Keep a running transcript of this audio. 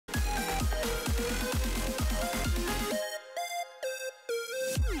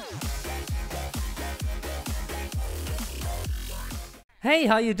Hey,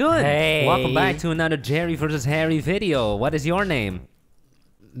 how you doing? Hey. Welcome back to another Jerry versus Harry video. What is your name?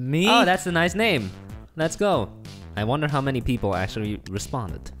 Me? Oh, that's a nice name. Let's go. I wonder how many people actually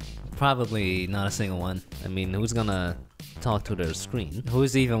responded. Probably not a single one. I mean, who's gonna talk to their screen?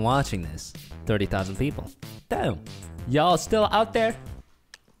 Who's even watching this? 30,000 people. Damn. Y'all still out there?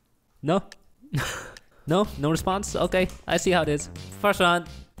 No? No response? Okay, I see how it is. First round.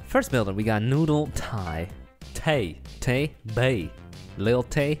 First builder, we got Noodle Tie. Tay, Bay. Lil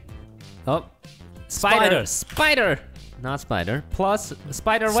Tay. Oh. Spider! Not spider. Plus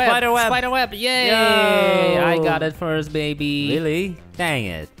spider web. Spider web. Yay! Yo. I got it first, baby. Really? Dang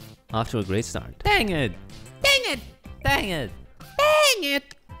it. Off to a great start. Dang it. Dang it. Dang it. Dang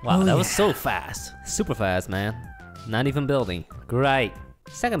it. Wow, that was so fast. Super fast, man. Not even building. Great.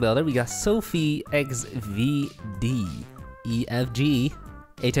 Second builder, we got Sophie XVD. EFG.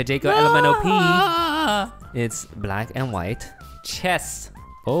 HIJ Elemental P. It's black and white. Chess.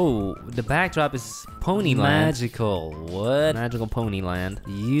 Oh, the backdrop is Ponyland. Magical. What? Magical Ponyland.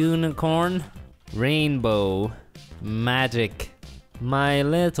 Unicorn. Rainbow. Magic. My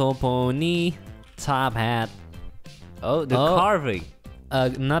Little Pony. Top hat. Oh, the carving.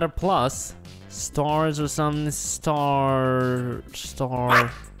 Another plus. Stars or something. Star.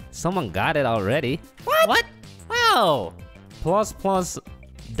 Someone got it already. What? Wow. Plus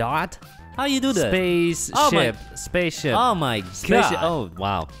dot. How you do that? Spaceship. Oh my god. Oh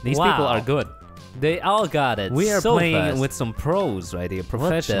wow. These people are good. They all got it. We are so playing fast. with some pros right here. What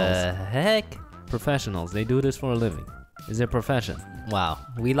Professionals. the heck? Professionals. They do this for a living. It's their profession. Wow.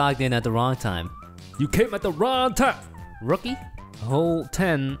 We logged in at the wrong time. You came at the wrong time. Rookie. Hole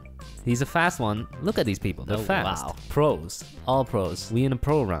 10. He's a fast one. Look at these people. They're fast. Wow. Pros. All pros. We in a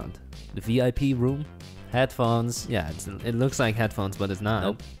pro round. The VIP room. Headphones. Yeah, it looks like headphones, but it's not.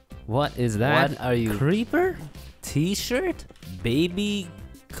 Nope. What is that? What are you? Creeper? T-shirt? Baby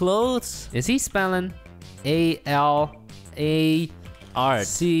clothes? Is he spelling A-L-A-C-A-C?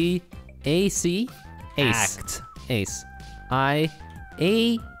 Ace. Act. Ace.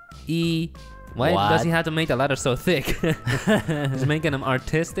 I-A-E. Why What? does he have to make the letter so thick? He's making them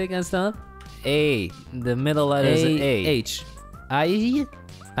artistic and stuff. A. The middle letter is an A. H. I.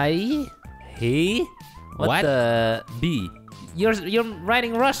 He? What the? B. You're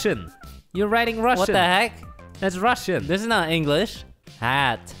writing Russian. You're writing Russian. What the heck? That's Russian. This is not English.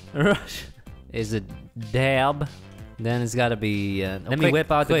 Hat. Russian. Is it dab? Then it's gotta be. Let me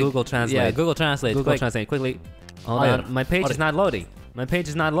whip out the Google Translate. Yeah, Google Translate. Google quick. Translate quickly. Hold Oh, on. yeah. My page Oh, is not loading. My page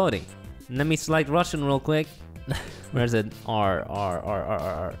is not loading. Let me select Russian real quick. Where's it?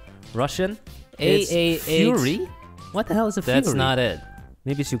 R. Russian. It's It's Fury. What the hell is a Fury? That's not it.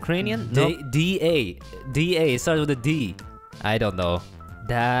 Maybe it's Ukrainian. Nope. D-A. D-A. It starts with a D. I don't know.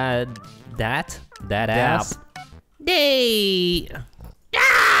 That Dap. ass. Day.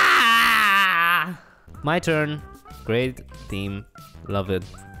 Ah! My turn. Great theme. Love it.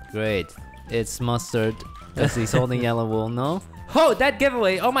 Great. It's mustard. Because he's holding yellow wool. No? Oh, that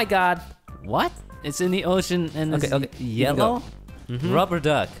giveaway. Oh my god. What? It's in the ocean and Okay, it's okay. yellow? Rubber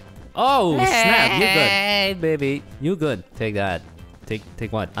duck. Oh, snap. You good. Hey, baby. You good. Take that.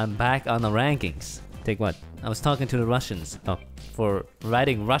 Take what? I'm back on the rankings. Take what? I was talking to the Russians. Oh. For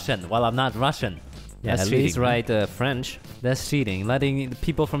writing Russian while I'm not Russian. Yeah, That's at least cheating. write French. That's cheating. Letting the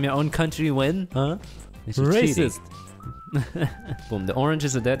people from your own country win? Huh? This is cheating. Boom. The orange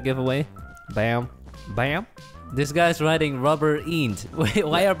is a dead giveaway. Bam. Bam. This guy's writing rubber eend. Wait,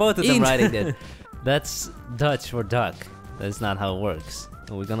 why are both of them Eend. writing that? That's Dutch for duck. That's not how it works.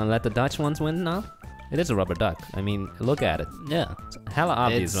 Are we gonna let the Dutch ones win now? It is a rubber duck. I mean, look at it. Yeah. It's hella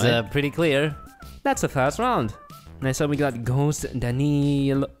obvious, It's right? pretty clear. That's a fast round. Next up, we got Ghost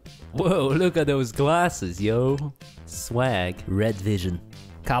Daniel. Whoa, look at those glasses, yo. Swag. Red vision.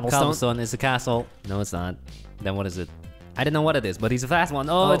 Cobblestone is a castle. No, it's not. Then what is it? I don't know what it is, but he's a fast one.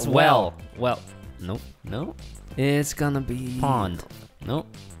 Oh, Oh, it's well. Well. Nope. No? It's gonna be Pond. No.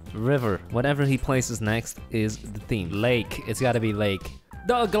 River. Whatever he places next is the theme. Lake. It's gotta be lake.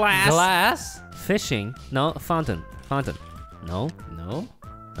 The glass. Glass? Fishing. No, fountain. Fountain. No. No.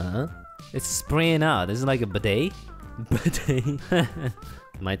 Uh-huh. It's spraying out. Is it like a bidet? Bidet.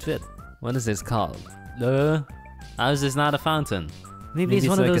 Might fit. What is this called? How is this not a fountain? Maybe it's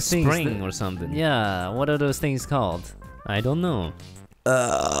one like of those a things spring that- or something. Yeah, what are those things called? I don't know.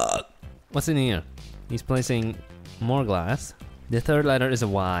 What's in here? He's placing more glass. The third letter is a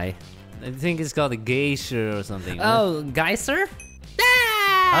Y. I think it's called a geisha or something. right? Oh, Geyser?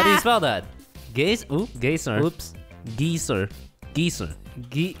 How do you spell that? Geis? Ooh. Geyser. Oops. Geezer. Geezer.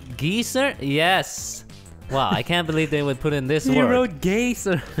 Geezer? Yes. Wow, I can't believe they would put in this You word. wrote gay,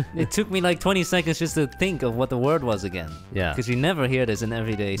 sir. It took me like 20 seconds just to think of what the word was again. Yeah. Because you never hear this in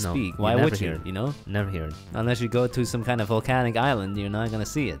everyday No, speak. you Why never would hear you, it. you know? Never hear it. Unless you go to some kind of volcanic island, you're not gonna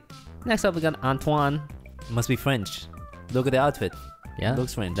see it. Next up, we got Antoine. It must be French. Look at the outfit. Yeah,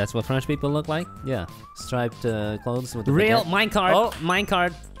 Looks French. That's what French people look like. Yeah. Striped clothes with the Real baguette. minecart. Oh.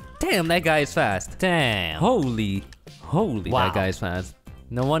 Minecart. Damn, that guy is fast. Damn. Holy, Wow. that guy is fast.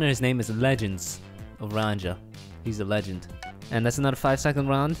 No wonder his name is Legends of Ranja. He's a legend. And that's another 5-second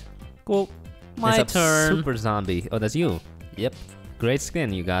round. Cool. Next My up, turn. Super zombie. Oh, that's you. Yep. Great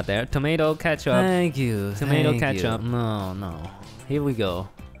skin you got there. Tomato ketchup. Thank you. Tomato thank ketchup. You. No. Here we go.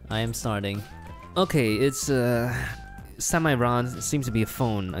 I am starting. Okay, it's semi-round. It seems to be a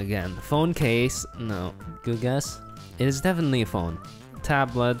phone again. Phone case. No. Good guess. It is definitely a phone.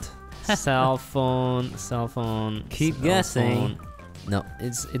 Tablet. Cell phone. Keep cell guessing. phone. No,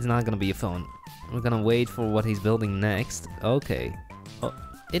 it's not gonna be a phone. We're gonna wait for what he's building next. Okay. Oh,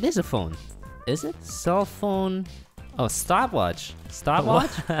 it is a phone. Is it? Cell phone. Oh, stopwatch.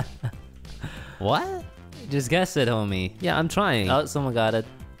 Stopwatch? What? Just guess it, homie. Yeah, I'm trying. Oh, someone got it.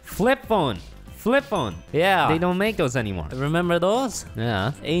 Flip phone. Flip phone. Yeah. They don't make those anymore. Remember those?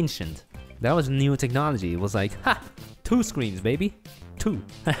 Yeah. Ancient. That was new technology. It was like, ha! 2 screens, baby. 2. You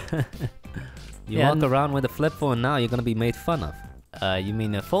Yeah, walk around with a flip phone now, you're gonna be made fun of. You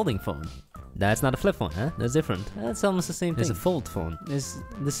mean a folding phone? That's not a flip phone, huh? That's different. That's almost the same It's thing. a fold phone. It's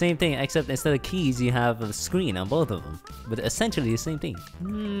the same thing, except instead of keys, you have a screen on both of them. But essentially the same thing.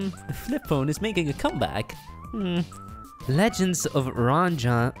 The flip phone is making a comeback. Legends of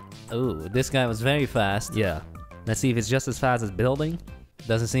Ranja. Oh, this guy was very fast. Yeah. Let's see if it's just as fast as building.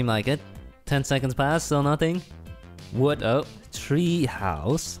 Doesn't seem like it. 10 seconds passed, still nothing. Wood. Oh, tree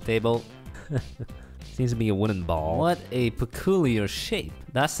house. Table. Seems to be a wooden ball. What a peculiar shape.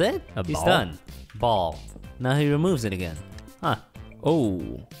 That's it? A He's ball? done. Ball. Now he removes it again. Huh.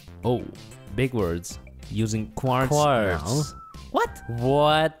 Oh. Big words. Using quartz. Quartz. now. What?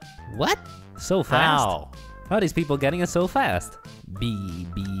 What? So fast? How? How are these people getting it so fast? B.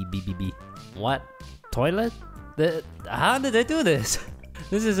 What? Toilet? How did they do this?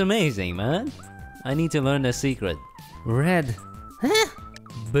 This is amazing, man. I need to learn the secret. Red. Huh?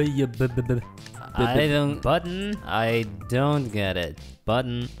 I don't... Button. I don't get it.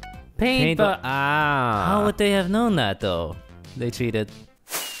 Button. Paint Paint. Ah. How would they have known that, though? They cheated.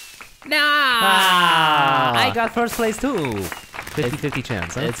 Nah! I got first place too. 50-50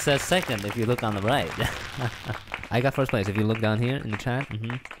 chance, huh? It says second if you look on the right. I got first place if you look down here in the chat.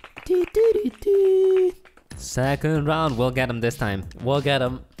 Second round, we'll get him this time. We'll get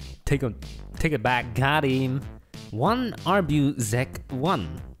him. Take it back. Got him. 1 Arbuzek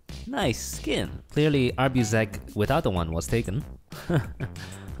 1. Nice skin. Clearly, Arbuzek without the 1 was taken.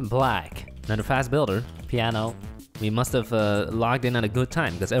 Black. Another fast builder. Piano. We must have logged in at a good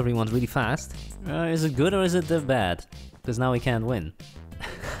time because everyone's really fast. Is it good or is it bad? Because now we can't win.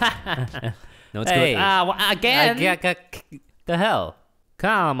 No, it's Hey. good. Again? The hell?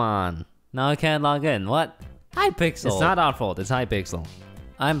 Come on. Now I can't log in. What? Hypixel. It's not our fault. It's Hypixel.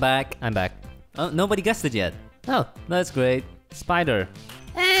 I'm back. I'm back. Oh, nobody guessed it yet. Oh, That's great. Spider.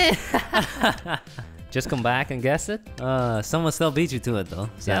 Just come back and guess it? Someone still beat you to it though,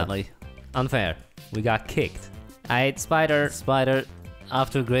 sadly. Unfair. We got kicked. Alright, Spider. Spider, off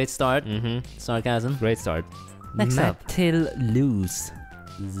to a great start. Sarcasm. Great start. Next up. Metal loose.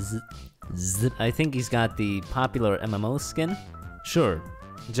 I think he's got the popular MMO skin. Sure.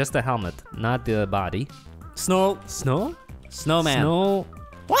 Just the helmet, not the body. Snow. Snow? Snowman. Snow.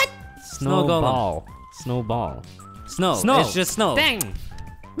 What? Snow golem. Snowball. Snowball. Snow. Snow. It's just snow. Dang!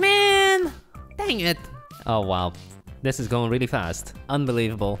 Man! Dang it! Oh wow. This is going really fast.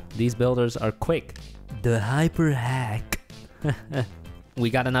 Unbelievable. These builders are quick. The hyper hack. We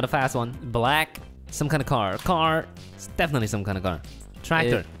got another fast one. Black. Some kind of car. Car. It's definitely some kind of car.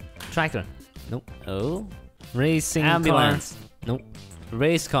 Tractor. Tractor. Nope. Oh. Racing Ambulance. car. Nope.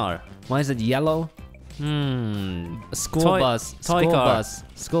 Race car. Why is it yellow? School Toy- bus. toy School car. bus.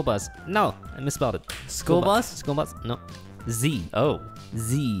 School bus. No, I misspelled it. School bus? School bus. No. Z. Oh.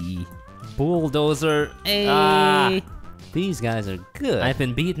 Z. Bulldozer. Hey. Ah. These guys are good. I've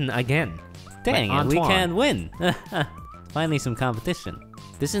been beaten again. Dang By it, we Antoine. can't win. Finally some competition.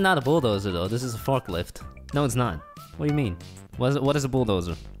 This is not a bulldozer though, this is a forklift. No, it's not. What do you mean? What is a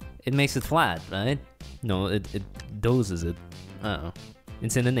bulldozer? It makes it flat, right? No, it dozes it. Uh-oh.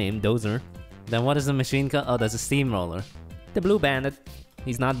 It's in the name, dozer. Then what is the machine called? Oh, that's a steamroller. The blue bandit.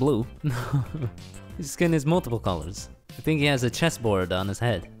 He's not blue. His skin is multiple colors. I think he has a chessboard on his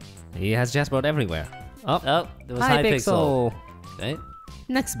head. He has chessboard everywhere. Oh, Oh, there was Hypixel. Hypixel. Okay.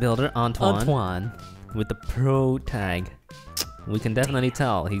 Next builder, Antoine. Antoine. with the pro tag. We can definitely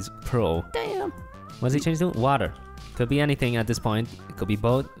tell he's pro. Damn. What's he changed to? Water. Could be anything at this point. It could be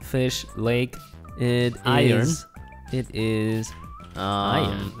boat, fish, lake. Iron. It is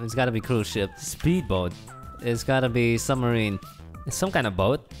iron. It's gotta be cruise ship. Speedboat. It's gotta be submarine. It's some kind of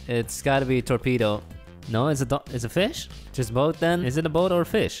boat. It's gotta be torpedo. No, it's a fish. Just boat then? Is it a boat or a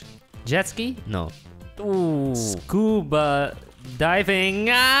fish? Jet ski? No. Ooh. Scuba diving.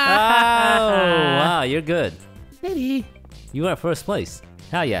 Oh, wow, you're good. Maybe. You are first place.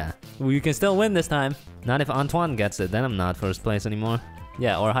 Hell yeah. Well, you can still win this time. Not if Antoine gets it, then I'm not first place anymore.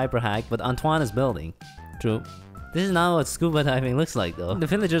 Yeah, or hyper hack, but Antoine is building. True. This is not what scuba diving looks like though. The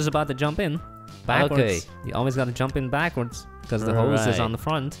villager's about to jump in. Backwards. Okay. You always gotta jump in backwards. Because the hose is Right. on the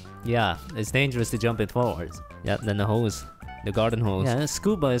front. Yeah, it's dangerous to jump it forwards. Yeah, then the hose. The garden hose. Yeah,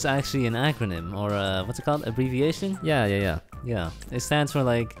 scuba is actually an acronym or what's it called? Abbreviation? Yeah. Yeah, it stands for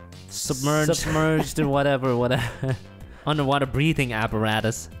like Submerged. or whatever. Underwater breathing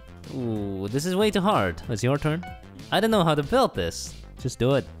apparatus. Ooh, this is way too hard. It's your turn. I don't know how to build this. Just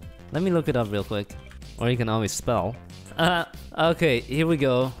do it. Let me look it up real quick. Or you can always spell. Okay, here we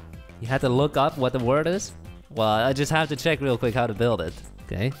go. You had to look up what the word is. Well, I just have to check real quick how to build it.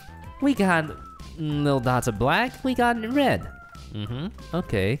 Okay. We got little dots of black. We got red. Mm-hmm.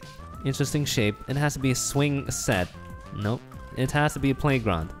 Okay. Interesting shape. It has to be a swing set. Nope. It has to be a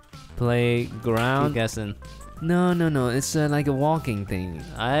playground. Keep Playground. guessing. No. It's like a walking thing.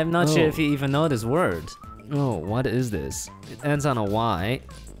 I'm not sure if you even know this word. Oh, what is this? It ends on a Y.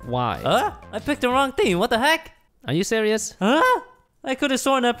 Y. Huh? I picked the wrong theme. What the heck? Are you serious? Huh? I could have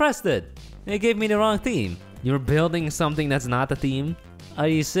sworn I pressed it. It gave me the wrong theme. You're building something that's not the theme? Are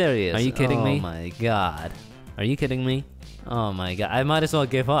you serious? Are you kidding me? Oh my god. Are you kidding me? Oh my god. I might as well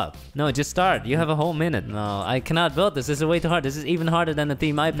give up. No, just start. You have a whole minute. No, I cannot build this. This is way too hard. This is even harder than the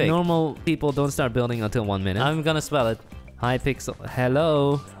theme I picked. Normal people don't start building until 1 minute. I'm gonna spell it. Hypixel.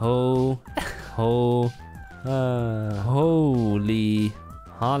 Hello. Ho. Holy.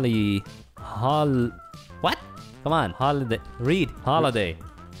 Holly. What? Come on. Holiday. Read. Holiday.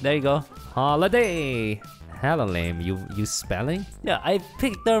 There you go. Holiday. Hella lame. You spelling? Yeah, I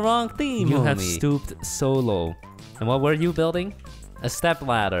picked the wrong theme. You have homie. stooped so low. And what were you building? A step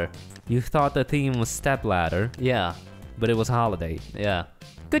ladder. You thought the theme was stepladder, Yeah. but it was holiday. Yeah.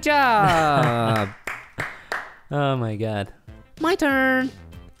 Good job! Oh my god. My turn.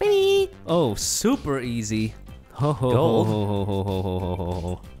 Baby. Oh, super easy. Ho ho Gold. ho ho ho ho ho ho ho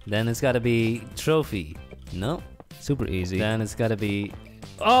ho. Then it's gotta be trophy. No. Super easy. Then it's gotta be.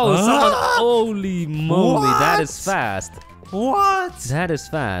 Oh, Huh? someone! Holy moly, that is What? fast. What? That is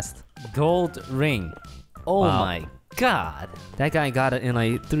fast. Gold ring. Oh Wow. my god. That guy got it in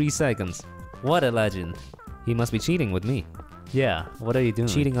like 3 seconds. What a legend. He must be cheating with me. Yeah. What are you doing?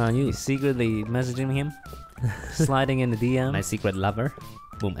 Cheating on you. You secretly messaging him? Sliding in the DM? My secret lover.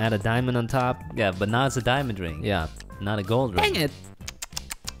 Boom, add a diamond on top. Yeah, but now it's a diamond ring. Yeah. Not a gold ring. Dang it!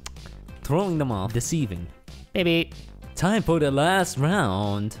 Throwing them off. Deceiving. Baby. Time for the last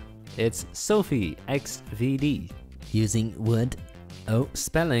round. It's Sophie XVD. Using wood. Oh,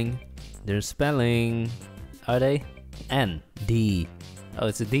 spelling. They're spelling. Are they? N. D. Oh,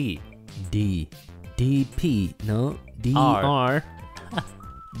 it's a D. D. DP. No. DR.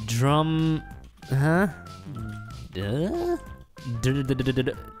 Drum. Huh? Duh?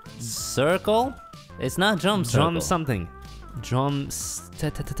 Circle? It's not drum circle. Drum something. Drum.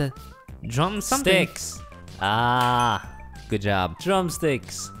 Drum something. Sticks. Ah, Good job.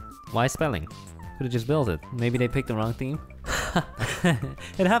 drumsticks. Why spelling? Could have just built it. Maybe they picked the wrong theme.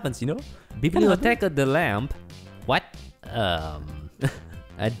 It happens, you know? Biblioteca de Lamp. What? A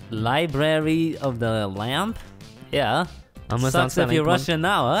library of the lamp? Yeah. Unless Sucks if you're Russian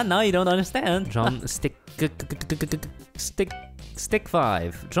now, huh? Now you don't understand. Drumstick. Stick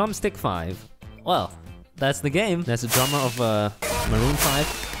 5. Drumstick 5. Well, that's the game. That's the drummer of Maroon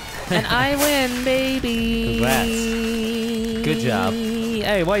 5. And I win, baby. Congrats. Good job.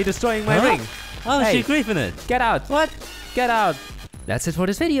 Hey, why are you destroying my ring? Oh, Hey. she griefing it. Get out. What? Get out. That's it for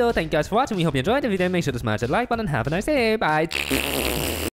this video. Thank you guys for watching. We hope you enjoyed. If you did, make sure to smash that like button. Have a nice day. Bye.